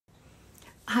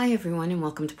Hi everyone and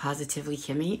welcome to Positively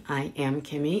Kimmie. I am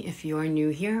Kimmie. If you are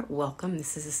new here, welcome.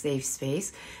 This is a safe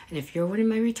space. And if you're one of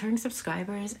my returning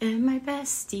subscribers and my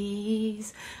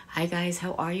besties, hi guys,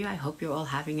 how are you? I hope you're all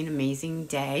having an amazing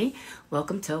day.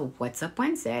 Welcome to What's Up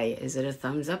Wednesday. Is it a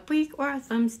thumbs up week or a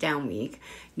thumbs down week?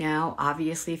 Now,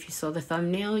 obviously, if you saw the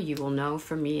thumbnail, you will know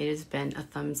for me it has been a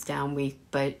thumbs down week,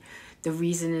 but the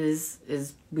reason is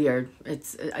weird.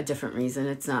 It's a different reason.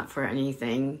 It's not for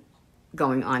anything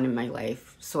going on in my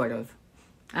life, sort of.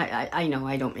 I know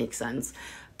I don't make sense.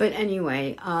 But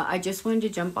anyway, I just wanted to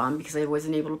jump on because I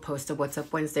wasn't able to post a What's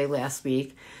Up Wednesday last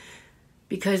week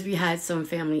because we had some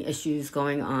family issues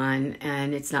going on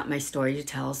and it's not my story to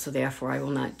tell, so therefore I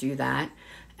will not do that.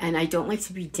 And I don't like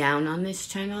to be down on this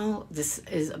channel. This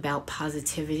is about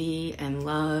positivity and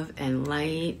love and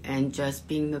light and just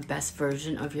being the best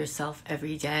version of yourself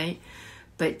every day.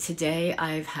 But today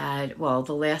I've had, well,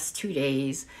 the last 2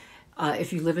 days,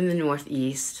 if you live in the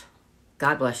Northeast,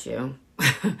 God bless you,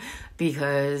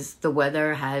 because the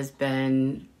weather has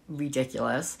been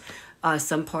ridiculous.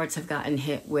 Some parts have gotten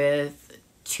hit with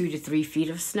 2 to 3 feet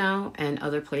of snow, and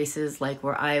other places like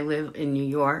where I live in New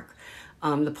York,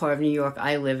 the part of New York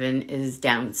I live in is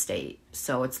downstate,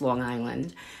 so it's Long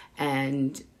Island,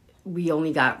 and we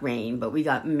only got rain, but we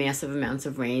got massive amounts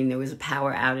of rain. There was a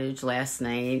power outage last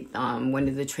night. One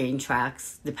of the train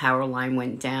tracks, the power line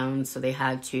went down, so they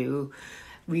had to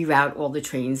reroute all the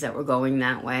trains that were going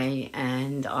that way,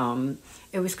 and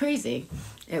it was crazy.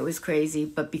 It was crazy,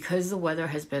 but because the weather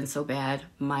has been so bad,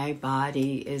 my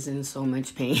body is in so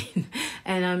much pain,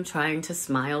 and I'm trying to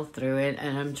smile through it,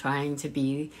 and I'm trying to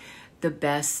be the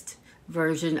best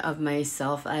version of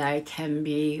myself that I can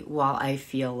be while I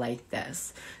feel like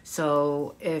this.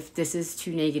 So if this is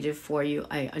too negative for you,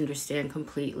 I understand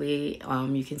completely.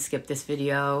 You can skip this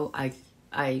video. I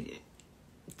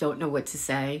don't know what to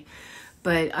say,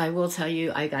 but I will tell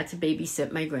you, I got to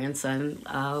babysit my grandson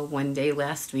one day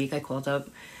last week. I called up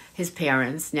his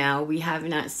parents. Now, we have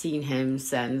not seen him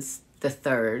since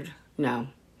December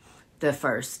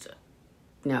 31st.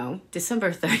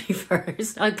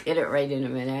 I'll get it right in a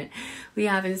minute. We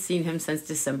haven't seen him since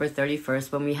December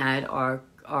 31st when we had our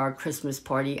Christmas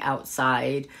party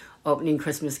outside, opening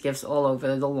Christmas gifts all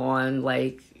over the lawn,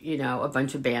 like, you know, a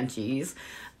bunch of banshees.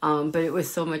 But it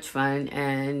was so much fun,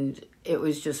 and it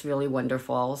was just really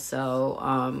wonderful.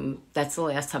 So that's the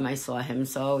last time I saw him.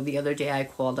 So the other day I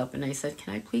called up and I said,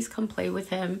 can I please come play with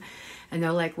him? And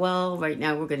they're like, well, right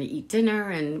now we're going to eat dinner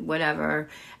and whatever.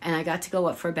 And I got to go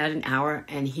up for about an hour,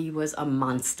 and he was a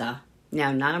monster.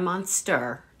 Now, not a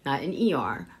monster, not an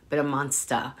ER, but a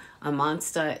monster. A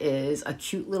monster is a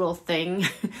cute little thing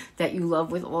that you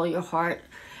love with all your heart.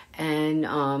 And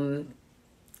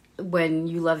when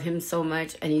you love him so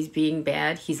much and he's being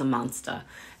bad, he's a monster.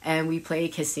 And we play a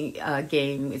kissing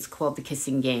game. It's called the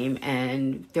kissing game.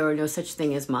 And there are no such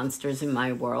thing as monsters in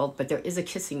my world, but there is a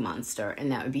kissing monster,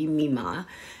 and that would be Mima.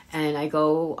 And I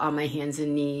go on my hands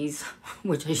and knees,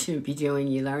 which I shouldn't be doing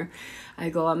either. I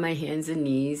go on my hands and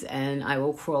knees, and I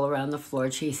will crawl around the floor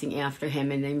chasing after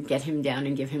him and then get him down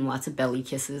and give him lots of belly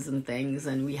kisses and things,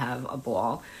 and we have a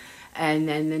ball. And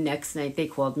then the next night they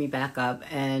called me back up,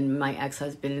 and my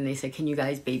ex-husband, and they said, can you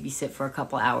guys babysit for a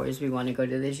couple hours? We want to go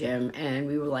to the gym. And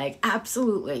we were like,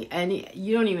 absolutely. And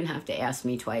you don't even have to ask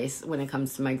me twice when it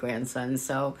comes to my grandson.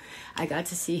 So I got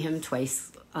to see him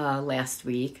twice last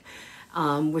week,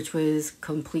 which was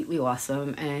completely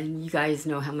awesome. And you guys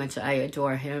know how much I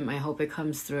adore him. I hope it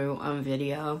comes through on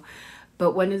video.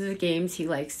 But one of the games he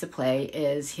likes to play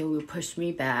is he will push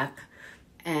me back,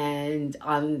 and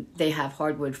they have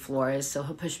hardwood floors, so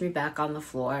he'll push me back on the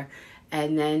floor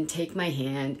and then take my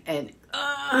hand and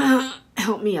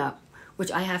help me up,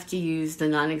 which I have to use the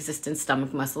non-existent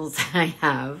stomach muscles that I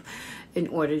have in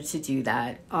order to do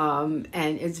that. And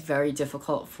it's very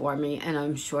difficult for me, and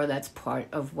I'm sure that's part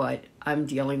of what I'm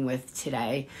dealing with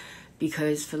today,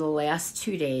 because for the last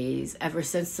 2 days, ever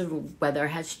since the weather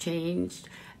has changed,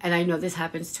 and I know this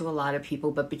happens to a lot of people,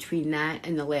 but between that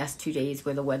and the last 2 days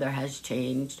where the weather has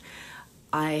changed,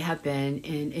 I have been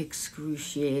in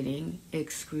excruciating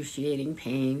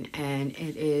pain, and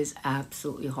it is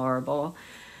absolutely horrible.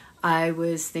 I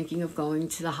was thinking of going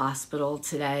to the hospital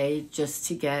today just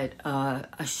to get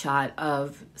a shot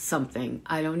of something.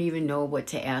 I don't even know what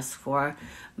to ask for.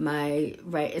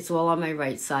 It's all on my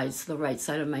right side, so the right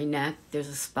side of my neck, there's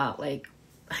a spot like,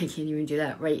 I can't even do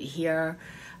that, right here.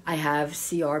 I have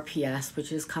CRPS,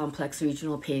 which is complex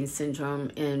regional pain syndrome,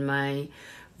 in my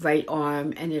right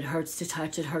arm, and it hurts to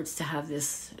touch. It hurts to have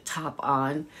this top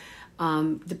on.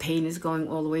 The pain is going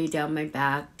all the way down my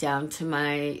back, down to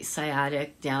my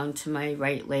sciatic, down to my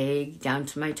right leg, down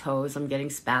to my toes. I'm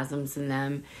getting spasms in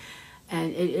them.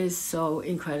 and it is so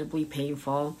incredibly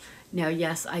painful. Now,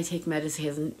 yes, I take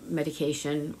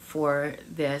medication for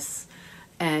this,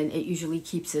 and it usually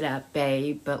keeps it at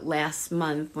bay. But last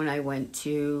month, when I went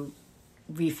to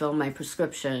refill my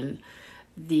prescription,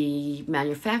 the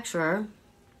manufacturer,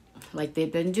 like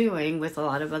they've been doing with a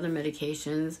lot of other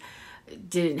medications,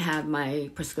 didn't have my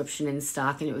prescription in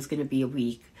stock, and it was going to be a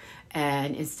week.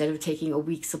 And instead of taking a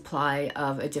week's supply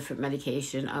of a different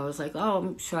medication, I was like, oh,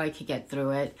 I'm sure I could get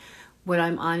through it. What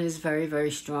I'm on is very, very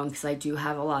strong because I do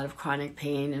have a lot of chronic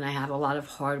pain and I have a lot of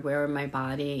hardware in my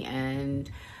body,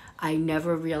 and I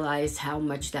never realized how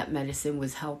much that medicine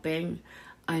was helping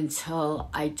until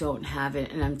I don't have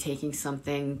it and I'm taking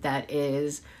something that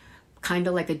is kind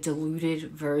of like a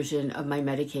diluted version of my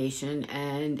medication,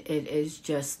 and it is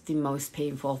just the most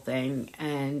painful thing.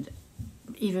 And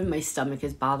even my stomach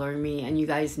is bothering me, and you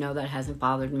guys know that hasn't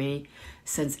bothered me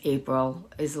since April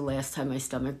is the last time my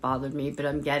stomach bothered me. But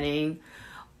I'm getting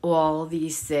all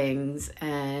these things,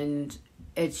 and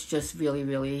it's just really,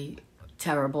 really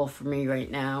terrible for me right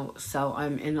now. So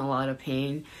I'm in a lot of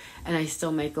pain, and I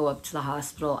still might go up to the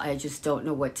hospital. I just don't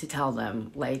know what to tell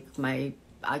them. Like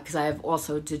because I have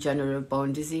also degenerative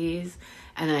bone disease,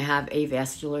 and I have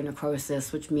avascular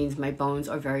necrosis, which means my bones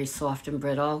are very soft and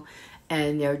brittle,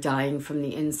 and they're dying from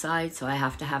the inside. So I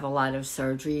have to have a lot of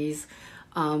surgeries,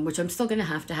 which I'm still going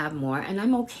to have more. And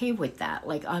I'm okay with that.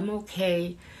 Like, I'm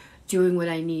okay doing what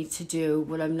I need to do.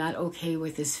 What I'm not okay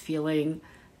with is feeling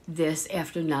this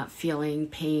after not feeling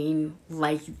pain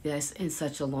like this in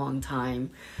such a long time.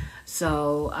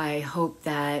 So I hope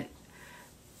that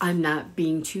I'm not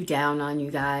being too down on you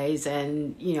guys.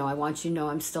 And, I want you to know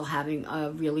I'm still having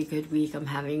a really good week. I'm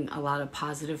having a lot of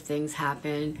positive things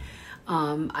happen.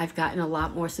 I've gotten a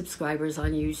lot more subscribers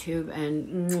on YouTube,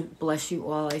 and bless you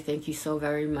all. I thank you so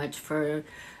very much for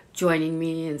joining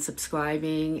me and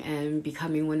subscribing and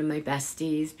becoming one of my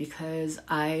besties, because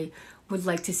I would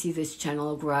like to see this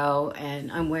channel grow.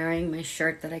 And I'm wearing my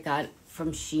shirt that I got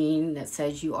from Shein that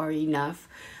says "You Are Enough."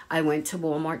 I went to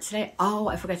Walmart today. Oh,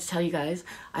 I forgot to tell you guys.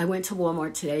 I went to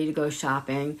Walmart today to go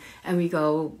shopping, and we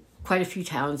go quite a few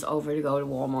towns over to go to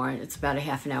Walmart. It's about a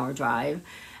half an hour drive.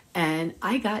 And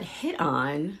I got hit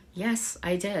on. Yes,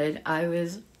 I did. I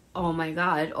was, oh my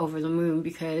God, over the moon,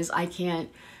 because I can't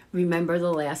remember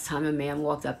the last time a man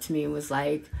walked up to me and was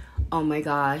like, oh my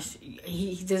gosh.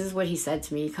 This is what he said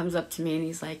to me. He comes up to me and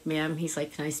he's like, ma'am, he's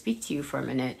like, can I speak to you for a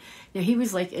minute? Now, he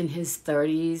was like in his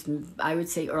 30s, I would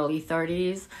say early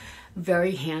 30s,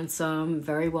 very handsome,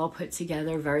 very well put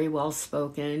together, very well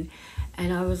spoken.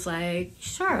 And I was like,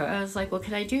 sure. I was like, what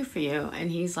can I do for you?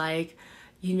 And he's like,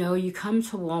 you come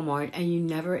to Walmart and you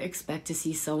never expect to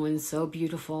see someone so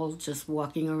beautiful just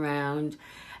walking around.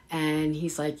 And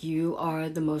he's like, you are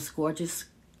the most gorgeous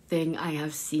thing I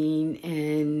have seen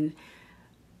in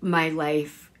my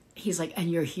life. He's like,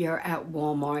 and you're here at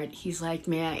Walmart. He's like,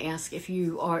 may I ask if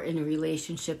you are in a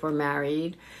relationship or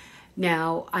married?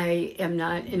 Now, I am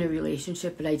not in a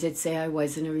relationship, but I did say I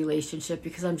was in a relationship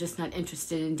because I'm just not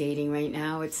interested in dating right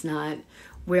now. It's not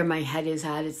where my head is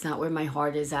at. It's not where my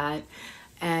heart is at.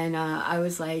 And I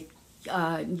was like,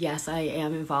 yes, I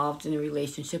am involved in a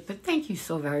relationship, but thank you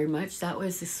so very much. That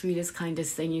was the sweetest,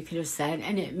 kindest thing you could have said,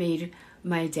 and it made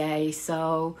my day.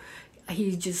 So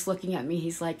he's just looking at me.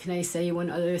 He's like, can I say one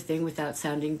other thing without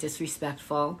sounding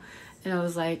disrespectful? And I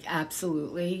was like,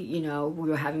 absolutely. We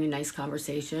were having a nice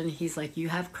conversation. He's like, you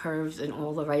have curves in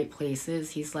all the right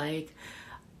places. He's like,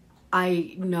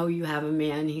 I know you have a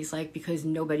man. He's like, because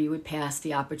nobody would pass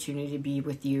the opportunity to be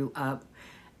with you up.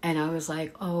 And I was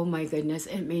like, oh my goodness,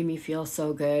 it made me feel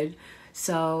so good.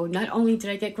 So not only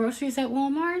did I get groceries at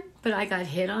Walmart, but I got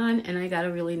hit on and I got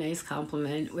a really nice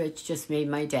compliment, which just made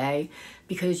my day,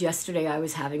 because yesterday I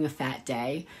was having a fat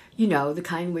day. The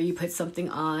kind where you put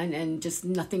something on and just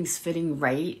nothing's fitting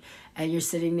right. And you're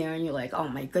sitting there and you're like, oh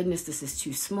my goodness, this is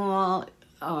too small.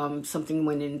 Something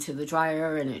went into the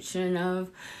dryer and it shouldn't have.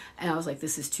 And I was like,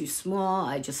 this is too small.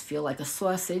 I just feel like a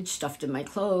sausage stuffed in my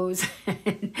clothes.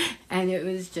 And it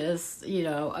was just,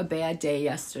 a bad day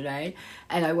yesterday.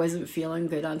 And I wasn't feeling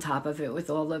good on top of it with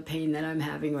all the pain that I'm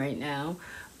having right now.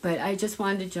 But I just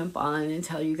wanted to jump on and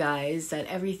tell you guys that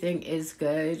everything is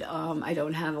good. I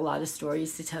don't have a lot of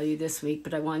stories to tell you this week,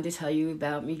 but I wanted to tell you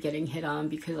about me getting hit on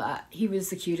because he was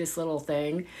the cutest little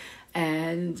thing.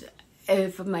 And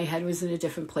if my head was in a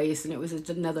different place and it was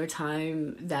another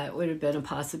time, that would have been a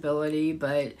possibility.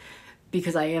 But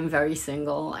because I am very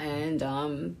single, and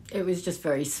it was just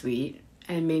very sweet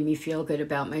and made me feel good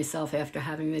about myself after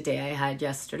having the day I had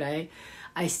yesterday.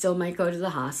 I still might go to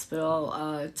the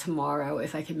hospital tomorrow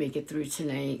if I can make it through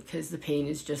tonight, because the pain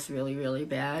is just really, really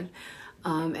bad.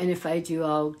 And if I do,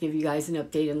 I'll give you guys an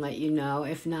update and let you know.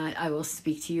 If not, I will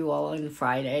speak to you all on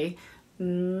Friday.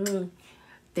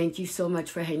 Thank you so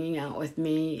much for hanging out with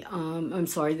me. I'm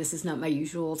sorry this is not my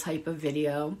usual type of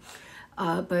video.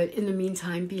 But in the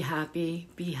meantime, be happy,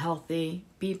 be healthy,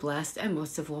 be blessed, and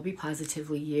most of all, be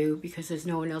positively you, because there's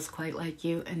no one else quite like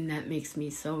you, and that makes me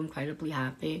so incredibly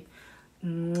happy.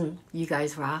 You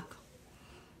guys rock.